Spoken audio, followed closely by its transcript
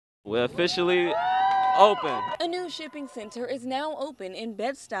We're officially open. A new shipping center is now open in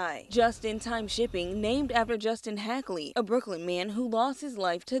Bed-Stuy. Just-in-time shipping named after Justin Hackley, a Brooklyn man who lost his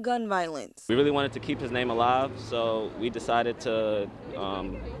life to gun violence. We really wanted to keep his name alive, so we decided to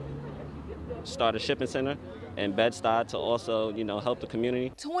start a shipping center in Bed-Stuy to also, help the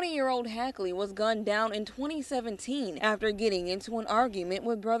community. 20-year-old Hackley was gunned down in 2017 after getting into an argument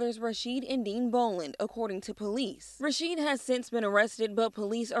with brothers Rashid and Dean Boland, according to police. Rashid has since been arrested, but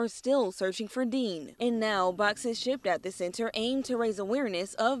police are still searching for Dean. And now, boxes shipped at the center aim to raise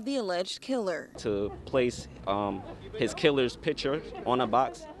awareness of the alleged killer. To place his killer's picture on a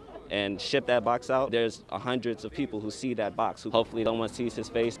box and ship that box out, there's hundreds of people who see that box, who hopefully someone sees his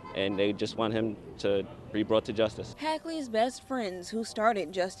face and they just want him to be brought to justice. Hackley's best friends, who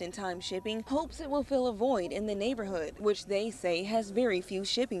started just-in-time shipping, hopes it will fill a void in the neighborhood, which they say has very few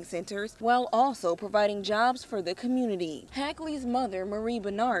shipping centers, while also providing jobs for the community. Hackley's mother, Marie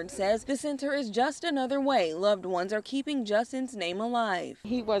Bernard, says the center is just another way loved ones are keeping Justin's name alive.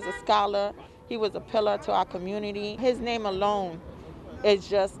 He was a scholar. He was a pillar to our community. His name alone is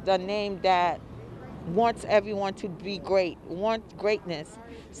just the name that wants everyone to be great, wants greatness.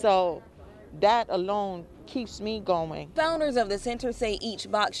 So that alone keeps me going. Founders of the center say each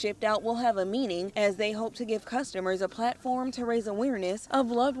box shipped out will have a meaning, as they hope to give customers a platform to raise awareness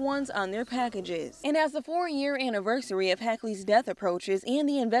of loved ones on their packages. And as the 4-year anniversary of Hackley's death approaches and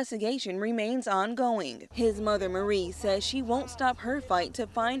the investigation remains ongoing, his mother Marie says she won't stop her fight to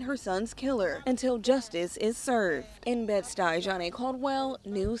find her son's killer until justice is served. In Bed-Stuy, Johnny Caldwell,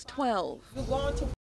 News 12.